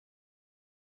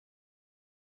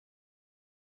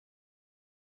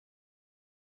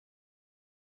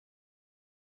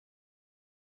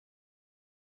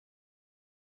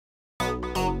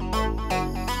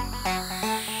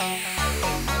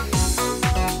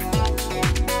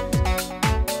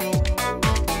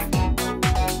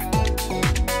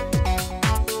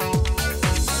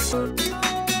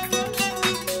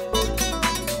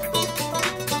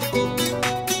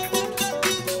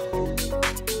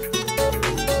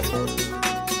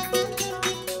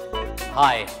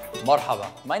Hi, marhaba.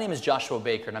 My name is Joshua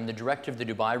Baker and I'm the director of the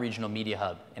Dubai Regional Media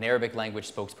Hub, an Arabic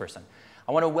language spokesperson.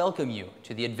 I want to welcome you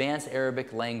to the Advanced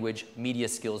Arabic Language Media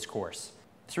Skills course.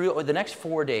 Through the next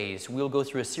 4 days, we'll go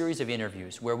through a series of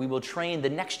interviews where we will train the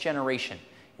next generation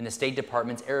in the State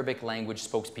Department's Arabic language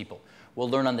spokespeople. We'll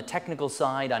learn on the technical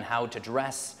side on how to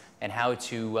dress and how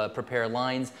to prepare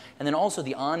lines, and then also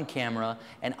the on-camera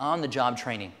and on-the-job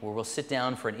training, where we'll sit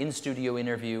down for an in-studio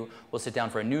interview, we'll sit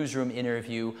down for a newsroom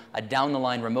interview, a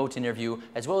down-the-line remote interview,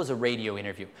 as well as a radio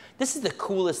interview. This is the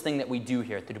coolest thing that we do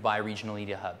here at the Dubai Regional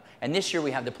Media Hub. And this year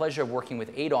we have the pleasure of working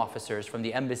with 8 officers from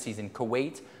the embassies in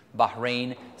Kuwait,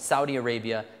 Bahrain, Saudi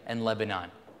Arabia, and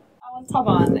Lebanon.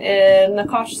 طبعا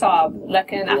النقاش صعب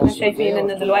لكن احنا شايفين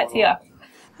ان دلوقتي.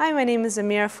 Hi, my name is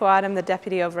Amira Fouad. I'm the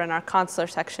deputy over in our consular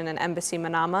section in Embassy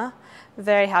Manama.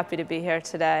 Very happy to be here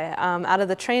today. Out of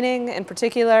the training in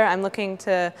particular, I'm looking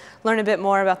to learn a bit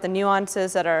more about the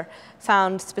nuances that are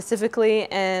found specifically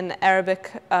in Arabic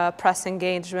press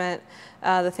engagement,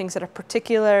 the things that are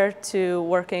particular to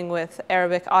working with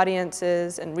Arabic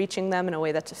audiences and reaching them in a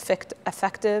way that's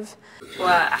effective.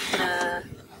 واحنا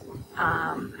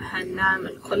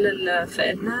هنعمل كل اللي في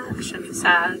ايدنا عشان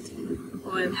نساعد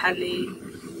ونحلي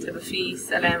تبقى في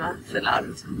سلامة في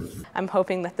الأرض. I'm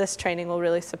hoping that this training will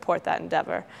really support that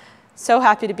endeavor. So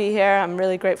happy to be here. I'm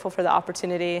really grateful for the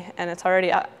opportunity, and it's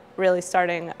already really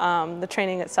starting. The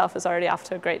training itself is already off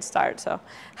to a great start, so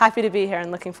happy to be here and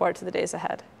looking forward to the days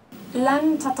ahead.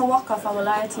 لن تتوقف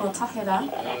الولايات المتحدة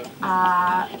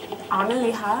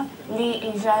عملها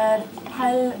لإيجاد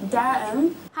حل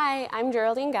دائم. Hi, I'm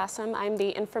Geraldine Gassam. I'm the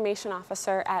information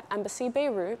officer at Embassy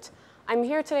Beirut. I'm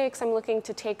here today because I'm looking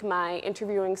to take my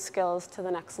interviewing skills to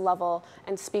the next level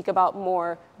and speak about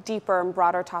more deeper and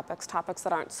broader topics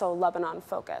that aren't so Lebanon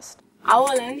focused.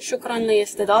 أولاً شكراً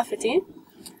لاستضافتي.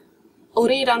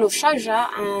 أريد أن أشجع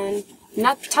أن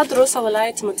تدرس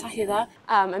الولايات المتحدة.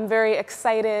 I'm very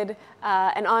excited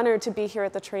and honored to be here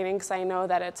at the training because I know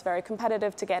that it's very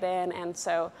competitive to get in, and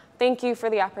so thank you for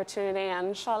the opportunity, and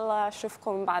inshallah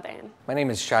أشوفكم بعدين. My name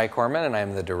is Shai Korman and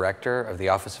I'm the director of the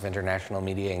Office of International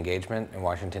Media Engagement in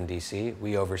Washington, D.C.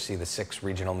 We oversee the 6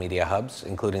 regional media hubs,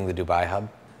 including the Dubai hub.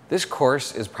 This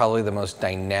course is probably the most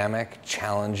dynamic,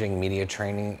 challenging media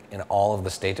training in all of the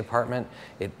State Department.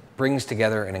 It brings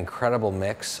together an incredible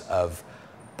mix of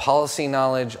policy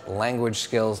knowledge, language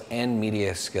skills, and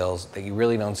media skills that you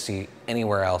really don't see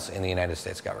anywhere else in the United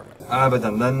States government. أبداً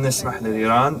لن نسمح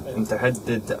لإيران أن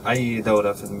تهدد أي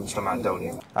دولة في المجتمع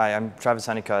الدولي. Hi, I'm Travis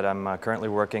Honeycutt. I'm currently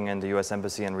working in the U.S.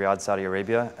 Embassy in Riyadh, Saudi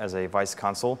Arabia as a vice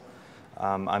consul.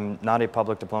 I'm not a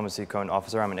public diplomacy code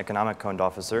officer, I'm an economic code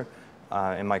officer.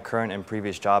 In my current and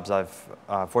previous jobs, I've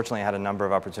fortunately had a number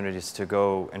of opportunities to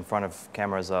go in front of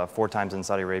cameras 4 times in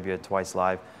Saudi Arabia, twice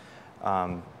live,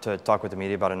 to talk with the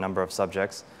media about a number of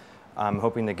subjects. I'm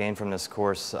hoping to gain from this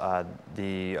course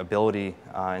the ability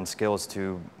and skills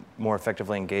to more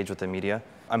effectively engage with the media.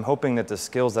 I'm hoping that the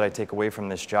skills that I take away from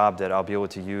this job that I'll be able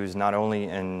to use not only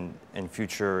in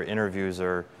future interviews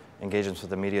or engagements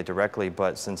with the media directly,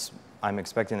 but since I'm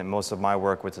expecting that most of my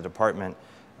work with the department,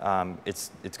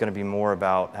 it's going to be more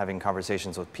about having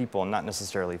conversations with people, not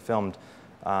necessarily filmed,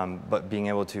 but being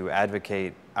able to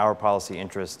advocate our policy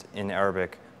interest in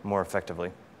Arabic more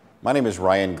effectively. My name is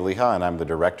Ryan Gliha and I'm the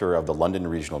director of the London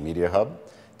Regional Media Hub.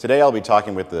 Today I'll be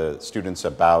talking with the students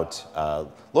about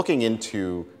looking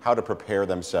into how to prepare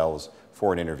themselves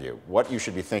for an interview, what you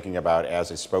should be thinking about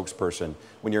as a spokesperson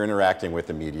when you're interacting with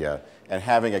the media, and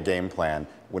having a game plan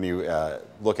when you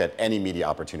look at any media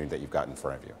opportunity that you've got in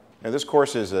front of you. Now, this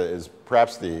course is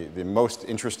perhaps the most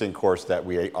interesting course that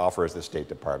we offer as the State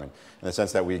Department, in the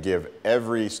sense that we give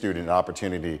every student an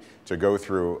opportunity to go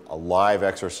through a live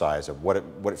exercise of what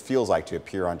it feels like to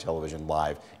appear on television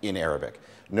live in Arabic.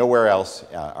 Nowhere else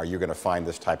are you going to find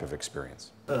this type of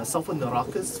experience. سوف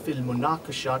نركز في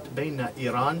المناقشات بين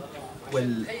إيران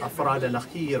والأفراد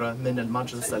الأخيرة من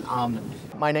المجلس العام.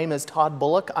 My name is Todd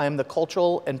Bullock. I am the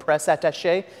Cultural and Press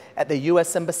Attaché at the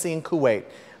U.S. Embassy in Kuwait.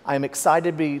 I am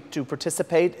excited to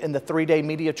participate in the 3-day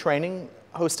media training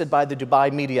hosted by the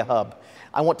Dubai Media Hub.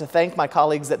 I want to thank my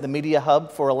colleagues at the Media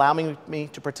Hub for allowing me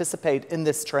to participate in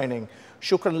this training.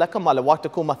 شكرا لكم على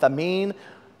وقتكم الثمين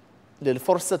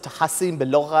للفرصة تحسين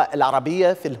باللغة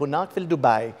العربية في هناك في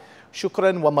دبي. شكرا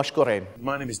ومشكورين.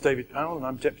 My name is David Powell and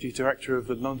I'm Deputy Director of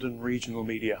the London Regional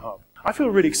Media Hub. I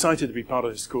feel really excited to be part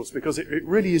of this course because it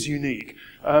really is unique.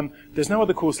 There's no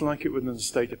other course like it within the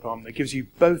State Department that gives you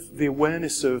both the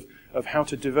awareness of how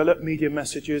to develop media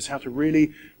messages, how to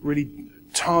really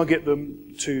target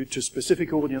them to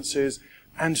specific audiences,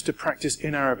 and to practice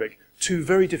in Arabic two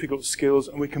very difficult skills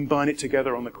and we combine it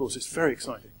together on the course. It's very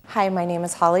exciting. Hi, my name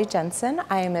is Holly Jensen.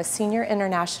 I am a Senior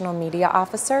International Media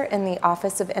Officer in the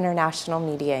Office of International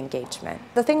Media Engagement.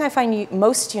 The thing I find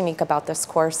most unique about this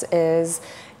course is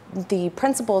the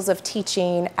principles of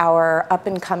teaching our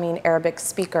up-and-coming Arabic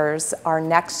speakers, our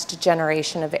next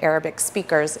generation of Arabic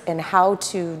speakers, in how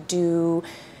to do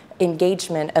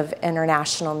engagement of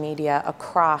international media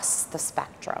across the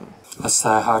spectrum.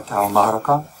 الساحات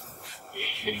المعركة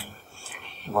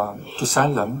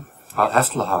وتسلم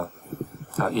أصلها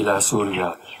إلى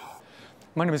سوريا.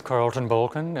 My name is Carlton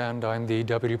Bolkin, and I'm the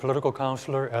Deputy Political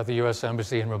Counselor at the U.S.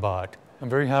 Embassy in Rabat. I'm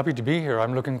very happy to be here.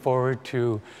 I'm looking forward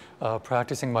to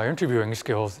practicing my interviewing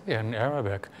skills in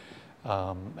Arabic.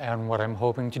 And what I'm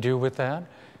hoping to do with that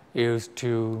is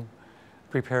to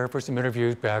prepare for some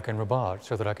interviews back in Rabat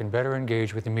so that I can better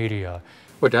engage with the media.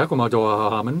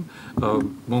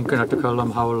 ممكن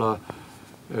أتكلم حول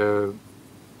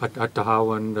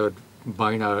التعاون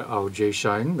بين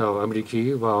الجيشين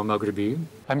الأمريكي والمغربي.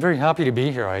 I'm very happy to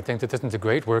be here. I think that this is a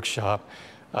great workshop.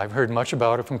 I've heard much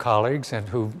about it from colleagues and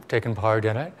who've taken part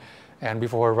in it and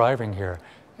before arriving here.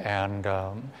 And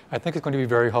I think it's going to be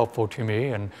very helpful to me,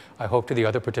 and I hope to the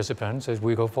other participants as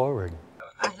we go forward.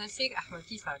 أهلا فيك أحمد،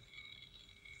 كيفك؟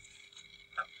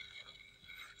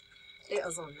 إيه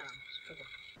أظن نعم.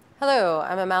 Hello,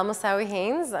 I'm Amal Moussaoui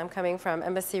Haynes. I'm coming from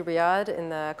Embassy Riyadh in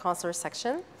the consular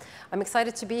section. I'm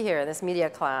excited to be here in this media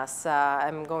class.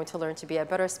 I'm going to learn to be a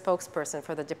better spokesperson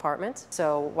for the department.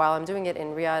 So while I'm doing it in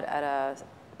Riyadh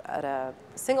at a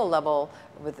single level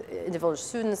with individual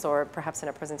students or perhaps in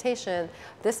a presentation,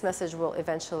 this message will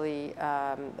eventually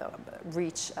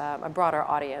reach a broader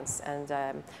audience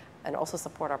and also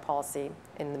support our policy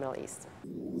in the Middle East.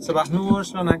 صباح نور،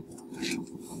 شلونك؟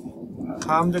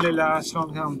 الحمد لله،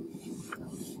 شلونكم؟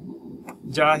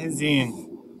 جاهزين.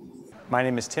 My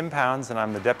name is Tim Pounds, and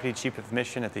I'm the Deputy Chief of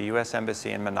Mission at the U.S.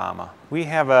 Embassy in Manama. We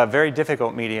have a very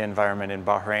difficult media environment in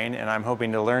Bahrain, and I'm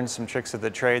hoping to learn some tricks of the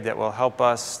trade that will help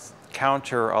us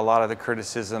counter a lot of the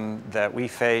criticism that we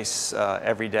face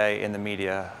every day in the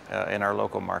media in our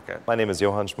local market. My name is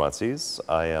Johan Schmatzis.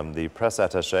 I am the press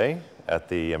attaché at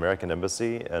the American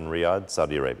Embassy in Riyadh,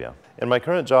 Saudi Arabia. In my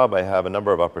current job, I have a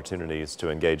number of opportunities to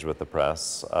engage with the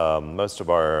press. Most of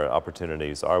our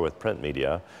opportunities are with print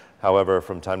media. However,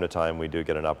 from time to time, we do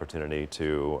get an opportunity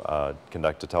to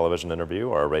conduct a television interview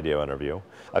or a radio interview.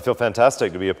 I feel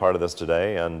fantastic to be a part of this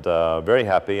today, and very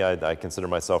happy. I consider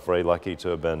myself very lucky to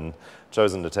have been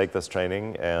chosen to take this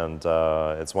training, and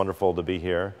it's wonderful to be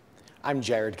here. I'm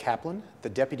Jared Kaplan, the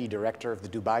Deputy Director of the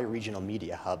Dubai Regional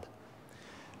Media Hub.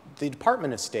 The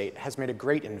Department of State has made a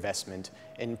great investment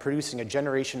in producing a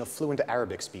generation of fluent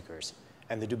Arabic speakers,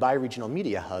 and the Dubai Regional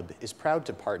Media Hub is proud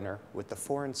to partner with the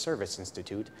Foreign Service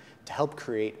Institute to help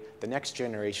create the next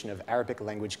generation of Arabic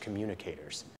language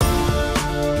communicators.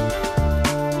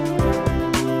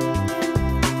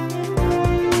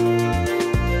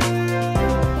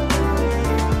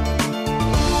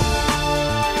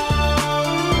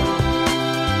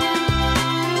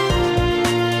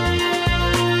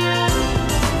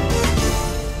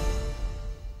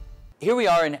 Here we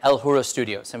are in El Hura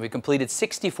Studios, and we completed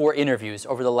 64 interviews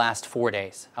over the last 4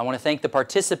 days. I want to thank the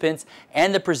participants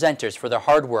and the presenters for their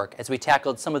hard work as we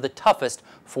tackled some of the toughest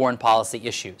foreign policy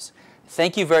issues.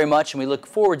 Thank you very much, and we look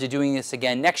forward to doing this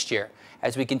again next year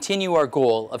as we continue our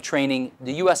goal of training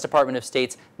the U.S. Department of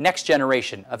State's next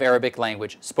generation of Arabic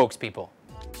language spokespeople.